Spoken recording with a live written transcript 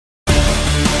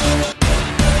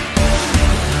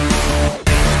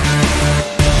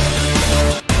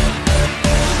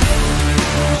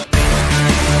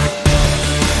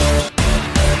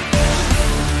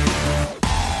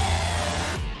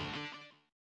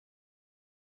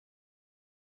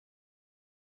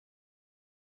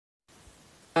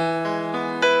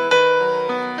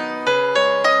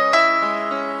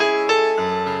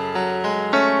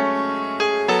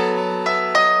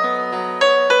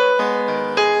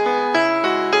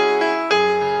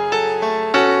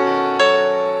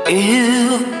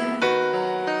If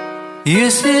you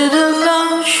see the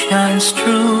love shines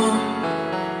through,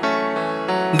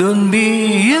 don't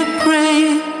be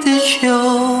afraid to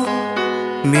show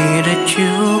me that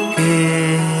you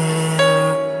care.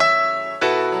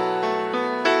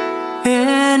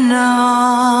 And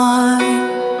I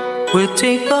will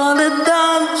take all the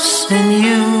doubts in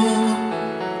you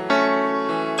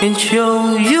and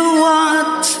show you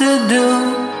what to do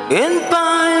and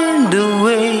find a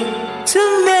way to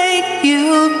make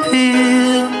you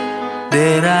feel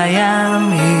that I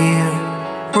am here,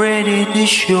 ready to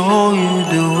show you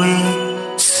the way.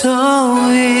 So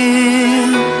if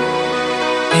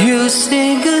you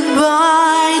say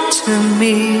goodbye to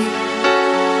me,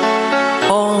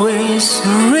 always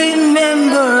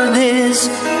remember this,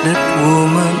 that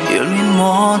woman, you mean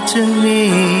more to me.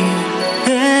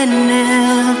 And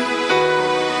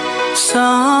if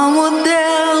someone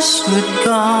else would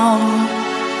come,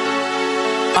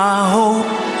 I hope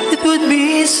it would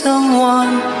be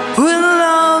someone who will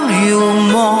love you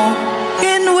more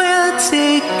and will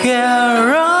take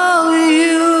care of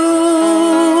you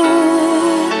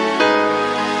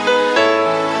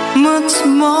much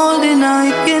more than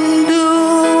I can do.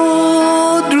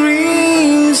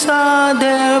 Dreams are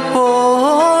there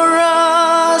for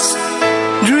us,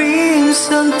 dreams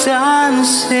sometimes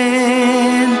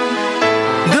end.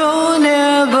 Don't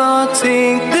ever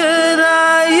think that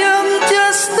I am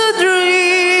just a dream.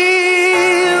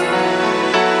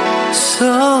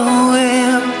 So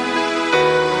if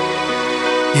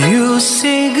you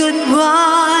say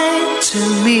goodbye to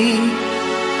me,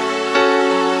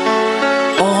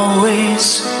 always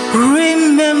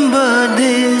remember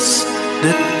this,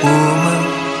 that woman,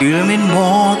 you mean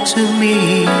more to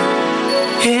me.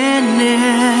 And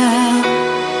if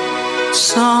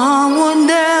someone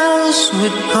else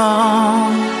would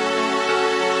come,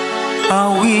 I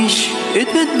wish it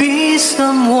would be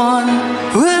someone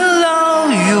who will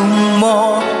love you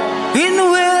more and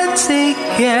will take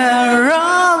care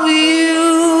of you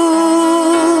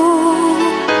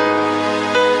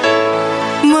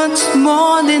much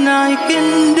more than I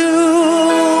can do.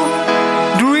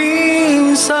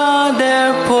 Dreams are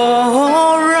there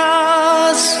for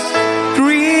us,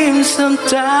 dreams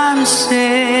sometimes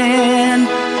end.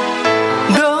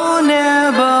 Don't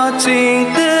ever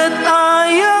think that I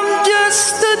am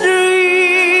just a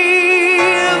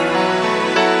dream.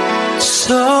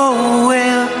 So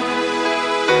if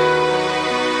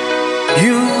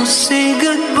you say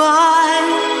goodbye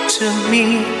to me,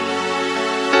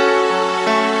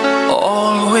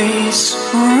 always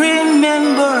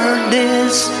remember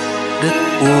this, that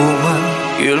woman,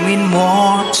 you'll mean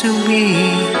more to me.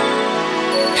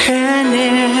 And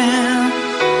if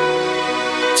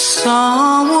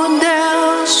someone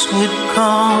else would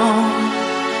come,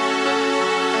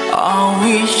 I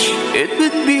wish it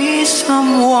would be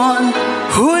someone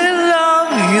who will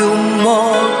love you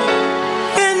more